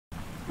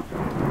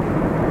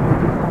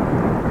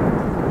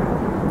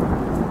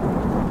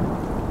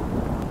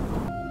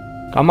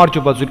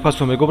გამარჯობა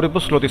ძვირფასო მეგობრებო,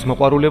 სლოტის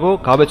მოყვარულებო,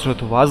 გავეცნოთ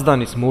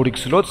WAZDAN-ის მორიგ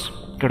სლოტს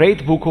Great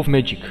Book of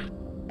Magic.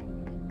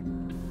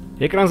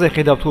 ეკრანზე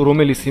ხედავთ თუ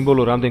რომელი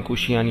სიმბოლო რამდენ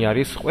კუშიანი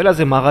არის.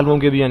 ყველაზე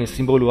მაღალმომგებიანი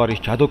სიმბოლო არის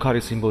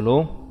ჯადოქარი სიმბოლო.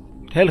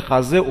 მთელ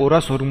ხაზზე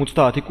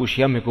 250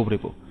 კუშია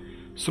მეგობრებო.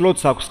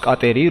 სლოტს აქვს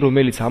კატერი,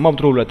 რომელიც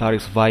ამავდროულად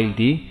არის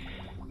ვაილდი.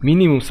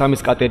 მინიმუმ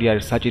 3 კატერი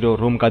არის საჭირო,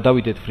 რომ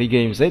გადავიდეთ free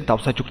game-ზე,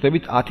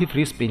 დავსაჩუქრდებით 10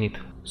 free spin-ით.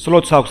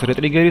 სლოტს აქვს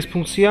რეტრიგერის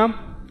ფუნქცია.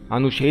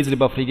 ანუ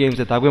შეიძლება free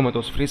game-ზე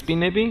დაგვემატოს free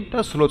spin-ები და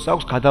სლოტს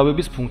აქვს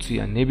გადავების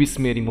ფუნქცია.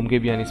 ნებისმიერი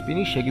მომგებიანი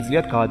სპინი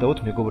შეგიძლიათ გაადავოთ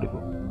მეგობრებო.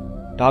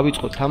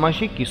 დავიწყოთ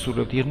თამაში,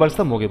 გისურვებთ იღბალს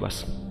და მოგებას.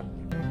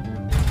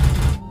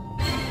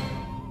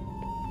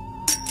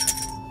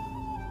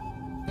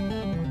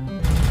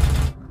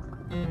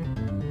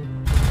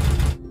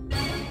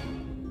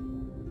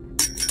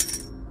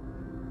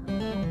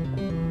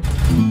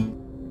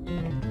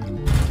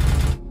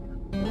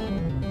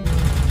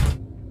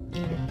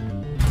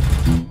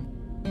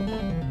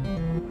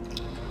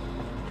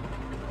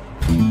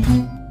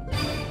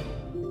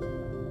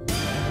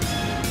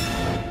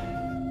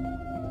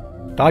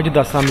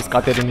 დაჯდა 3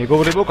 კატერი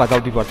მეგობრებო,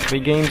 გადავდივართ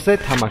free game-ზე,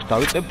 თამაშს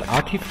დავიწყებთ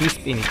 10 free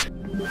spin-ით.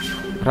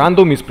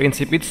 რანდომის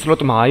პრინციპით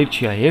სლოტმა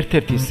აირჩია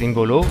ერთ-ერთი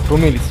სიმბოლო,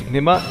 რომელიც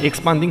იქნება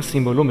expanding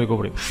სიმბოლო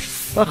მეგობრებო.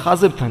 და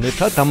ხაზებთან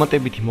ერთად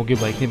დამატებითი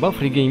მოგება იქნება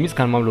free game-ის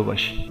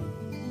განმავლობაში.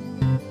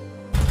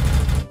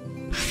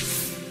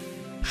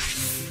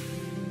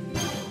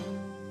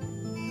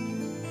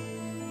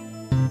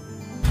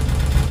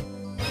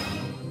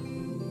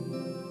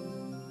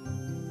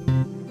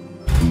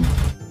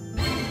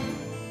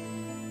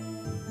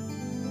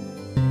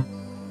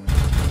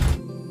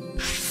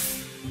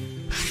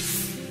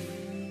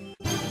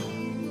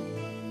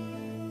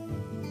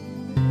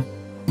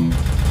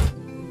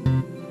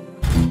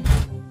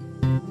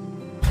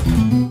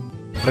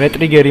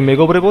 რეტრიგერი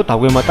მეგობრებო,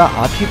 დაგვემატა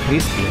 10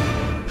 free spin.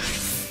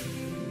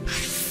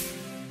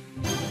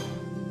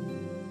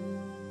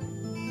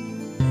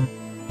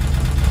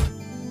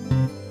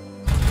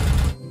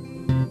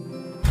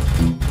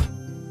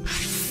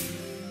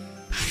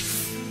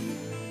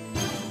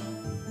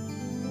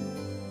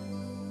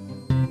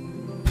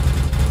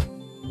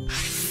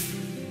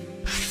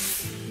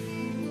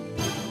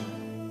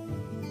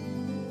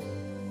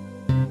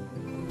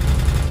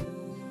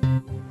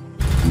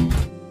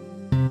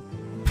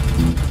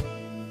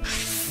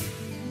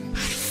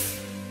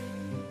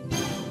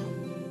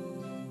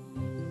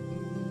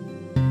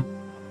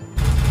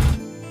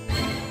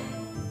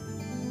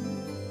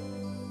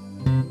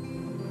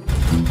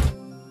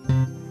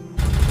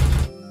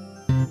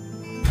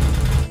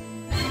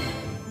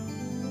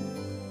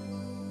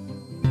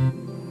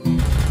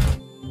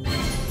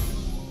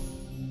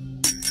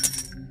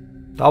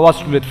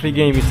 დავასრულეთ free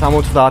game-ის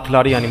 70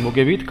 ლარიანი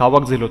მოგებით,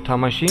 გავაგზავნოთ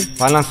თამაში,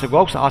 ბალანსზე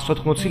გვაქვს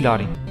 180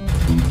 ლარი.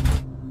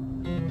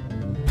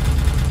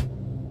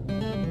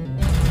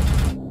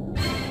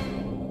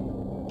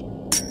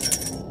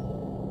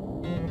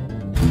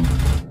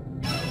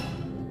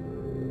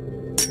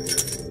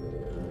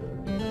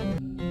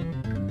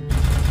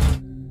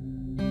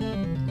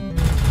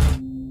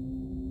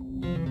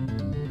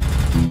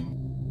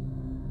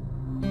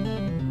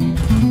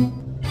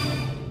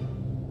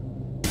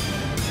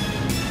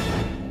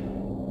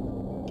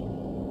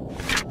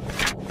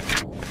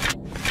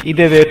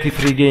 კიდევ ერთი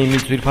free game-ი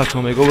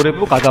ძვირფასო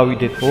მეგობრებო,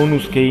 გადავიდეთ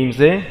ბონუს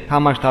game-ზე,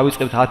 თამაშს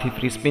დავიწყებთ 10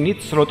 free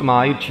spin-ით, სლოტმა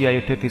აირჩია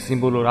ერთ-ერთი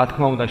სიმბოლო, რა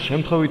თქმა უნდა,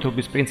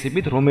 შემთხვევითობის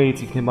პრინციპით, რომელიც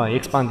იქნება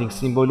expanding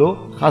სიმბოლო,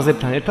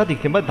 ხაზებთან ერთად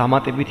იქნება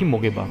დამატებითი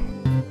მოგება.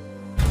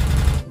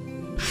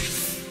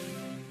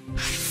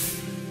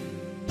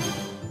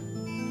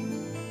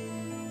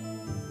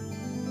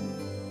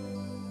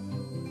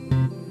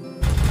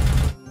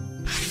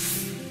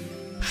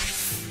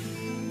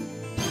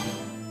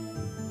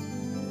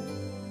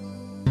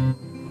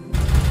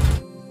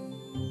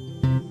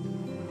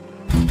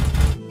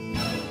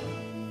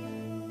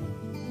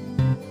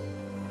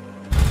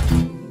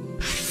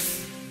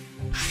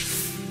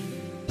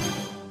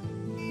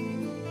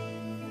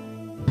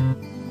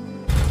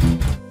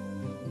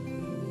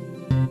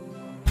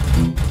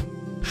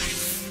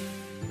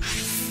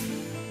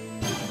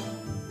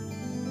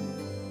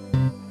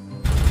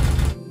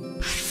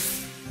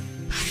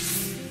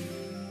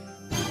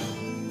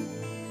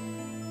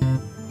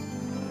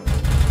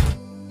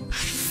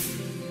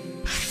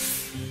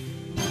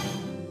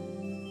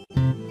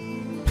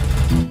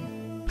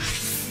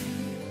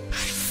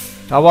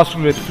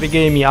 დავასრულეთ free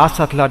game-ი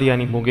 100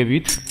 ლარიანი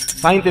მოგებით.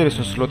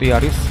 საინტერესო სლოტი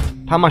არის.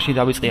 თამაში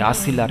დავიწყე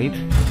 100 ლარით.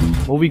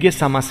 მოვიგე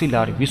 300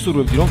 ლარი.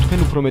 ვისურვებდი რომ თქვენ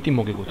უფრო მეტი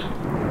მოგეგოთ.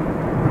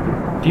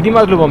 დიდი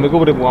მადლობა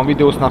მეგობრებო ამ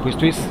ვიდეოს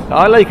ნახვისთვის.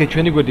 დაალაიქეთ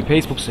ჩვენი გვერდი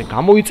Facebook-ზე,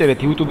 გამოიწერეთ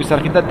YouTube-ის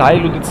არხით და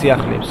დაელოდეთ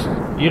სიახლეებს.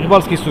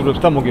 იღბალს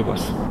გისურვებთ და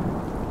მოგებას.